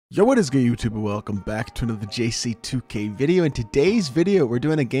Yo, what is good, YouTube? Welcome back to another JC2K video. In today's video, we're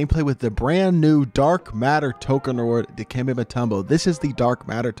doing a gameplay with the brand new Dark Matter token reward, DIKEMBE MUTUMBO. This is the Dark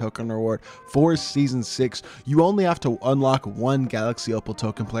Matter token reward for Season 6. You only have to unlock one Galaxy Opal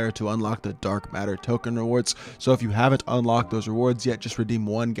token player to unlock the Dark Matter token rewards. So if you haven't unlocked those rewards yet, just redeem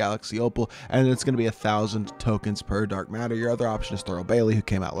one Galaxy Opal, and it's going to be 1,000 tokens per Dark Matter. Your other option is Thorough Bailey, who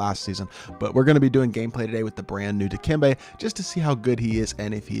came out last season. But we're going to be doing gameplay today with the brand new DIKEMBE, just to see how good he is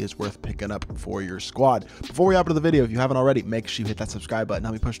and if he is worth picking up for your squad. Before we hop into the video, if you haven't already, make sure you hit that subscribe button.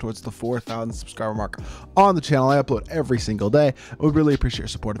 Help me push towards the 4,000 subscriber mark on the channel. I upload every single day. I would really appreciate your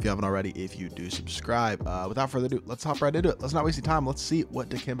support if you haven't already, if you do subscribe. Without further ado, let's hop right into it. Let's not waste any time. Let's see what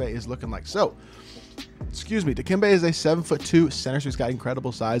DIKEMBE is looking like. So, excuse me, DIKEMBE is a 7'2" center, so he's got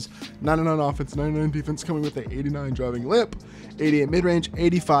incredible size. 99 offense, 99 defense, coming with a 89 driving limp, 88 mid-range,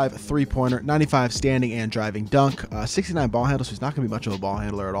 85 three-pointer, 95 standing and driving dunk, 69 ball handle, so he's not going to be much of a ball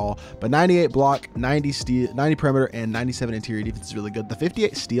handler at all, but 98 block, 90 steal, 90 perimeter, and 97 interior defense is really good. The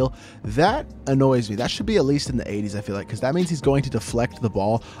 58 steal, that annoys me. That should be at least in the 80s, I feel like, because that means he's going to deflect the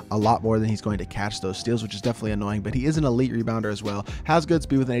ball a lot more than he's going to catch those steals, which is definitely annoying, but he is an elite rebounder as well. Has good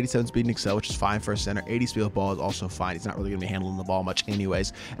speed with an 87 speed and excel, which is fine for a center. 80 speed with ball is also fine. He's not really going to be handling the ball much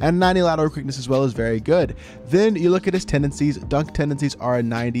anyways. And 90 lateral quickness as well is very good. Then you look at his tendencies. Dunk tendencies are a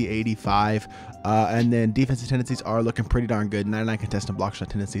 90, 85. And then defensive tendencies are looking pretty darn good. 99 contestant block shot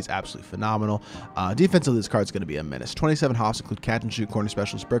tendencies, absolutely phenomenal. Defensively, this card's going to be a menace. 27 hops include catch and shoot, corner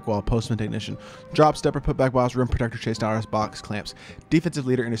specialist, brick wall, postman technician, drop stepper, putback balls, rim protector, chase down, box clamps, defensive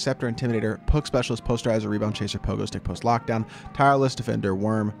leader, interceptor, intimidator, poke specialist, posterizer, rebound chaser, pogo stick, post lockdown, tireless defender,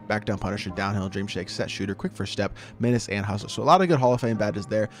 worm, back down punisher, downhill, dream shake, set shooter, quick first step, menace, and hustle. So a lot of good Hall of Fame badges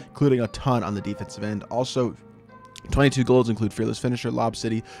there, including a ton on the defensive end. Also, 22 golds include Fearless Finisher, Lob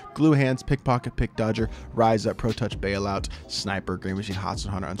City, Glue Hands, Pickpocket, Pick Dodger, Rise Up, Pro Touch, Bailout, Sniper, Green Machine, Hotspot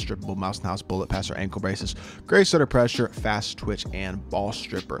Hunter, Unstrippable, Mouse and House, Bullet Passer, Ankle Braces, Grace Under Pressure, Fast Twitch, and Ball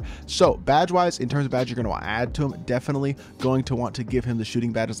Stripper. So, badge-wise, in terms of badge you're going to want to add to him, definitely going to want to give him the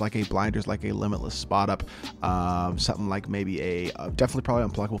shooting badges like a Blinders, like a Limitless Spot Up, something like maybe a, definitely probably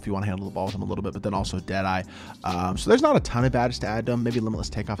Unpluckable if you want to handle the ball with him a little bit, but then also Deadeye. So there's not a ton of badges to add to him, maybe Limitless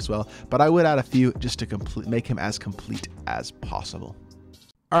Takeoff as well, but I would add a few just to make him as complete as possible.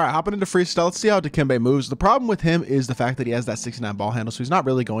 All right, hopping into freestyle, let's see how DIKEMBE moves. The problem with him is the fact that he has that 69 ball handle, so he's not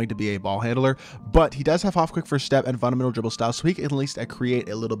really going to be a ball handler, but he does have off quick first step and fundamental dribble style, so he can at least create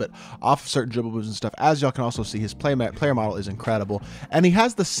a little bit off of certain dribble moves and stuff. As y'all can also see, his player model is incredible, and he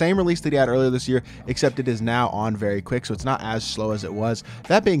has the same release that he had earlier this year, except it is now on very quick, so it's not as slow as it was.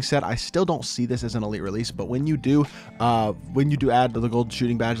 That being said, I still don't see this as an elite release, but when you do add the gold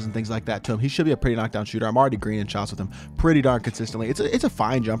shooting badges and things like that to him, he should be a pretty knockdown shooter. I'm already greening shots with him pretty darn consistently. It's a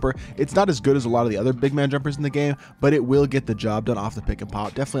fine jumper. It's not as good as a lot of the other big man jumpers in the game, but it will get the job done off the pick and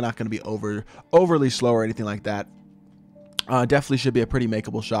pop. Definitely not going to be overly slow or anything like that. Definitely should be a pretty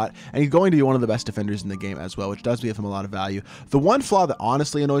makeable shot, and he's going to be one of the best defenders in the game as well, which does give him a lot of value. The one flaw that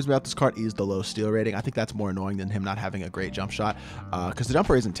honestly annoys me about this card is the low steal rating. I think that's more annoying than him not having a great jump shot, because the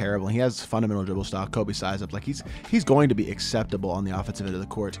jumper isn't terrible. He has fundamental dribble style, Kobe size up. Like he's going to be acceptable on the offensive end of the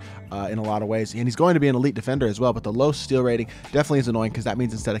court in a lot of ways, and he's going to be an elite defender as well. But the low steal rating definitely is annoying, because that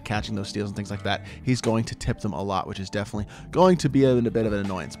means instead of catching those steals and things like that, he's going to tip them a lot, which is definitely going to be a bit of an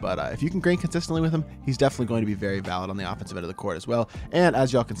annoyance. But if you can green consistently with him, he's definitely going to be very valid on the offensive end of the court as well. And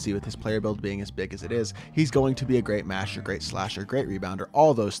as y'all can see, with his player build being as big as it is, he's going to be a great masher, great slasher, great rebounder,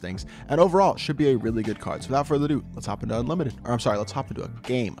 all those things. And overall, should be a really good card. So without further ado, let's hop into Unlimited. Or I'm sorry, let's hop into a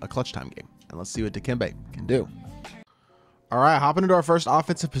game, a clutch time game. And let's see what DIKEMBE can do. All right, hopping into our first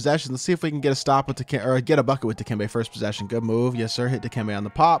offensive possession. Let's see if we can get a stop with DIKEMBE, or get a bucket with DIKEMBE first possession. Good move, yes sir. Hit DIKEMBE on the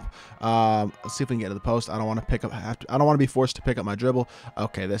pop. Let's see if we can get to the post. I don't want to pick up. I don't want to be forced to pick up my dribble.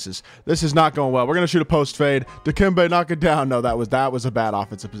 Okay, this is not going well. We're gonna shoot a post fade. DIKEMBE, knock it down. No, that was a bad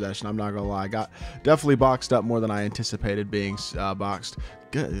offensive possession. I'm not gonna lie. I got definitely boxed up more than I anticipated being boxed.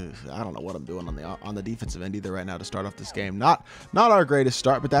 Good. I don't know what I'm doing on the defensive end either right now to start off this game. Not our greatest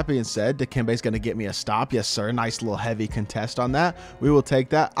start, but that being said, DIKEMBE's going to get me a stop. Yes, sir. Nice little heavy contest on that. We will take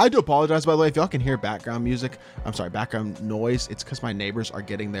that. I do apologize, by the way, if y'all can hear background music. I'm sorry, background noise. It's because my neighbors are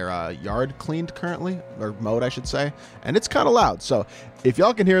getting their yard cleaned currently, or mowed, I should say, and it's kind of loud. So if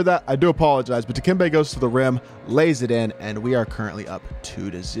y'all can hear that, I do apologize. But DIKEMBE goes to the rim, lays it in, and we are currently up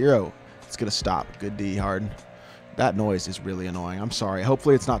 2-0. It's going to stop. Good D, Harden. That noise is really annoying. I'm sorry.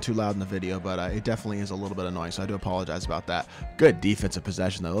 Hopefully it's not too loud in the video, but it definitely is a little bit annoying, so I do apologize about that. Good defensive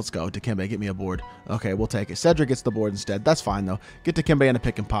possession, though. Let's go. DIKEMBE, get me a board. Okay, we'll take it. Cedric gets the board instead. That's fine, though. Get DIKEMBE in a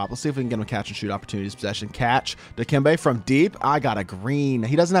pick and pop. Let's see if we can get him a catch and shoot opportunities. Possession. Catch. DIKEMBE from deep. I got a green.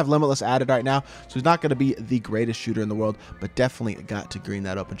 He doesn't have Limitless added right now, so he's not going to be the greatest shooter in the world, but definitely got to green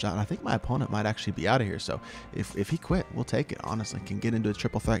that open shot. And I think my opponent might actually be out of here, so if he quit, we'll take it. Honestly, can get into a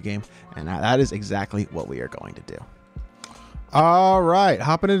triple threat game, and that is exactly what we are going to do. All right,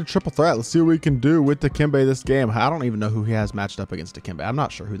 hopping into triple threat. Let's see what we can do with DIKEMBE this game. I don't even know who he has matched up against DIKEMBE. I'm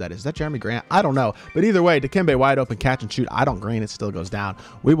not sure who that is. Is that Jeremy Grant? I don't know. But either way, DIKEMBE wide open, catch and shoot. I don't green. It still goes down.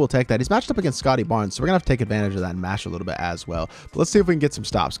 We will take that. He's matched up against Scotty Barnes, so we're going to have to take advantage of that and mash a little bit as well. But let's see if we can get some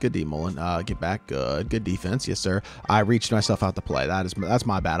stops. Good D, Mullen. Get back. Good. Good defense. Yes, sir. I reached myself out to play. That's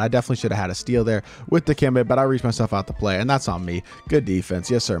my bad. I definitely should have had a steal there with DIKEMBE, but I reached myself out to play, and that's on me. Good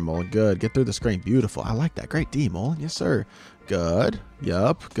defense. Yes, sir, Mullen. Good. Get through the screen. Beautiful. I like that. Great D, Mullen. Yes, sir. Good.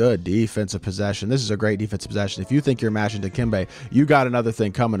 Yup. Good defensive possession. This is a great defensive possession. If you think you're matching DIKEMBE, you got another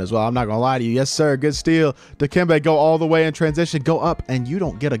thing coming as well. I'm not going to lie to you. Yes, sir. Good steal. DIKEMBE go all the way in transition. Go up, and you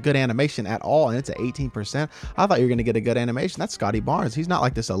don't get a good animation at all, and it's at 18%. I thought you were going to get a good animation. That's Scotty Barnes. He's not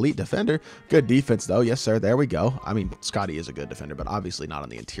like this elite defender. Good defense, though. Yes, sir. There we go. I mean, Scotty is a good defender, but obviously not on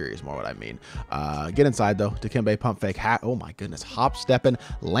the interior is more what I mean. Get inside, though. DIKEMBE pump fake. Oh, my goodness. Hop stepping.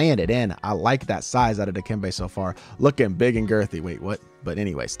 Landed in. I like that size out of DIKEMBE so far. Looking big and girthy. Wait, what? But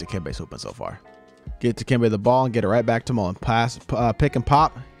anyways, DIKEMBE's hooping so far. Get DIKEMBE the ball and get it right back to Mullen. Pass, pick and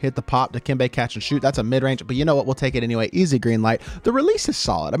pop. Hit the pop. DIKEMBE catch and shoot. That's a mid-range, but you know what? We'll take it anyway. Easy green light. The release is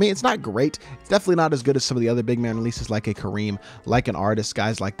solid. I mean, it's not great. It's definitely not as good as some of the other big man releases like a Kareem, like an Artist,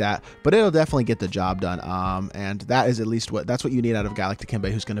 guys like that, but it'll definitely get the job done. And that is at least that's what you need out of a guy like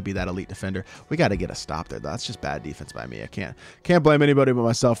DIKEMBE who's going to be that elite defender. We got to get a stop there, though. That's just bad defense by me. I can't blame anybody but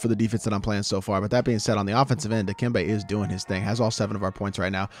myself for the defense that I'm playing so far. But that being said, on the offensive end, DIKEMBE is doing his thing. Has all 7 of our points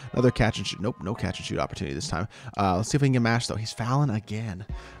right now. Another catch and shoot. Nope, no catch and shoot opportunity this time. Let's see if we can get mashed, though. He's fouling again.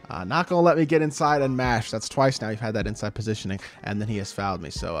 Not going to let me get inside and mash. That's twice now you've had that inside positioning, and then he has fouled me.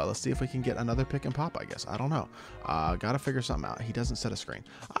 So let's see if we can get another pick and pop, I guess. I don't know. Got to figure something out. He doesn't set a screen.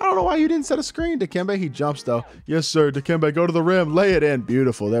 I don't know why you didn't set a screen, DIKEMBE. He jumps, though. Yes, sir. DIKEMBE, go to the rim. Lay it in.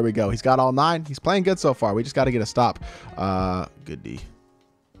 Beautiful. There we go. He's got all 9. He's playing good so far. We just got to get a stop. Good D.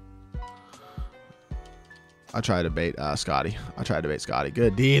 I tried to bait Scotty.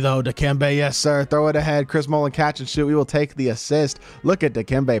 Good D, though. DIKEMBE, yes, sir. Throw it ahead. Chris Mullen, catch and shoot. We will take the assist. Look at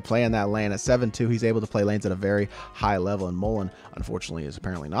DIKEMBE playing that lane at 7-2. He's able to play lanes at a very high level, and Mullen, unfortunately, is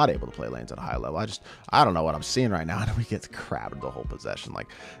apparently not able to play lanes at a high level. I don't know what I'm seeing right now. And we get crabbed the whole possession. Like,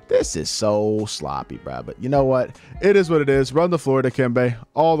 this is so sloppy, bro. But you know what? It is what it is. Run the floor, DIKEMBE,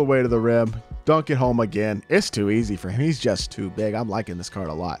 all the way to the rim. Dunk it home again. It's too easy for him. He's just too big. I'm liking this card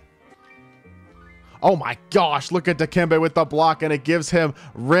a lot. Oh my gosh, look at DIKEMBE with the block, and it gives him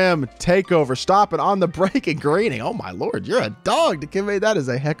rim takeover, stopping on the break and greening. Oh my lord, you're a dog, DIKEMBE. That is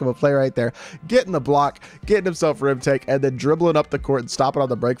a heck of a play right there. Getting the block, getting himself rim take, and then dribbling up the court and stopping on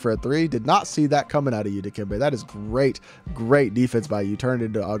the break for a 3. Did not see that coming out of you, DIKEMBE. That is great, great defense by you. Turned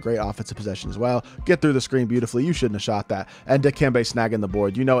into a great offensive possession as well. Get through the screen beautifully. You shouldn't have shot that. And DIKEMBE snagging the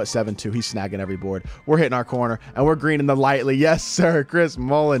board. You know at 7-2, he's snagging every board. We're hitting our corner, and we're greening the lightly. Yes, sir. Chris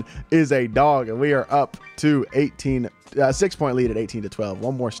Mullen is a dog, and we are up to 6-point lead at 18-12.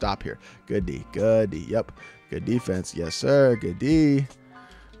 One more stop here. Good D. Good D. Yep. Good defense. Yes, sir. Good D.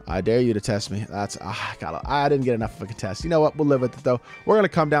 I dare you to test me. I didn't get enough of a contest. You know what? We'll live with it, though. We're going to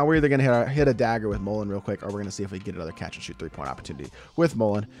come down. We're either going to hit a dagger with Mullen real quick, or we're going to see if we can get another catch and shoot 3-point opportunity with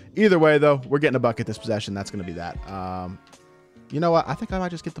Mullen. Either way, though, we're getting a bucket this possession. That's going to be that. You know what? I think I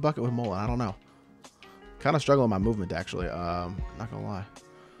might just get the bucket with Mullen. I don't know. Kind of struggling with my movement, actually. Not going to lie.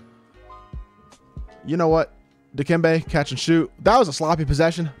 You know what? DIKEMBE, catch and shoot. That was a sloppy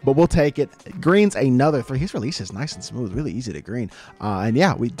possession, but we'll take it. Green's another 3. His release is nice and smooth, really easy to green. And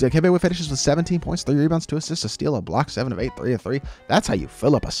yeah, DIKEMBE finishes with 17 points, 3 rebounds, 2 assists, a steal, a block, 7 of 8, 3 of 3. That's how you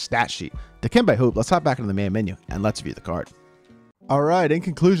fill up a stat sheet. DIKEMBE hoop. Let's hop back into the main menu and let's view the card. All right, in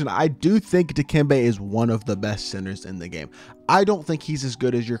conclusion, I do think DIKEMBE is one of the best centers in the game. I don't think he's as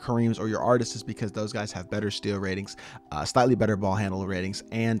good as your Kareems or your Artists because those guys have better steal ratings, slightly better ball handle ratings,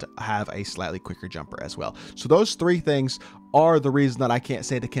 and have a slightly quicker jumper as well. So those 3 things are the reason that I can't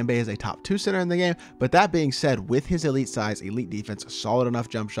say DIKEMBE is a top 2 center in the game. But that being said, with his elite size, elite defense, solid enough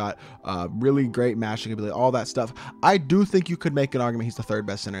jump shot, really great mashing ability, all that stuff, I do think you could make an argument he's the 3rd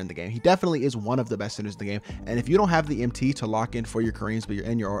best center in the game. He definitely is one of the best centers in the game. And if you don't have the MT to lock in for your Kareems, but you're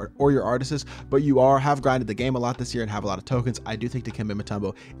in your Artists, but you have grinded the game a lot this year and have a lot of tokens, I do think DIKEMBE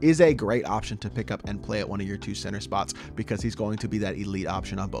MUTUMBO is a great option to pick up and play at one of your 2 center spots because he's going to be that elite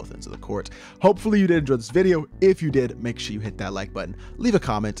option on both ends of the court. Hopefully you did enjoy this video. If you did, make sure you hit that like button, leave a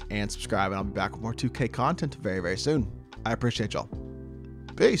comment, and subscribe, and I'll be back with more 2K content very, very soon. I appreciate y'all.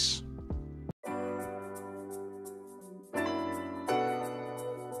 Peace.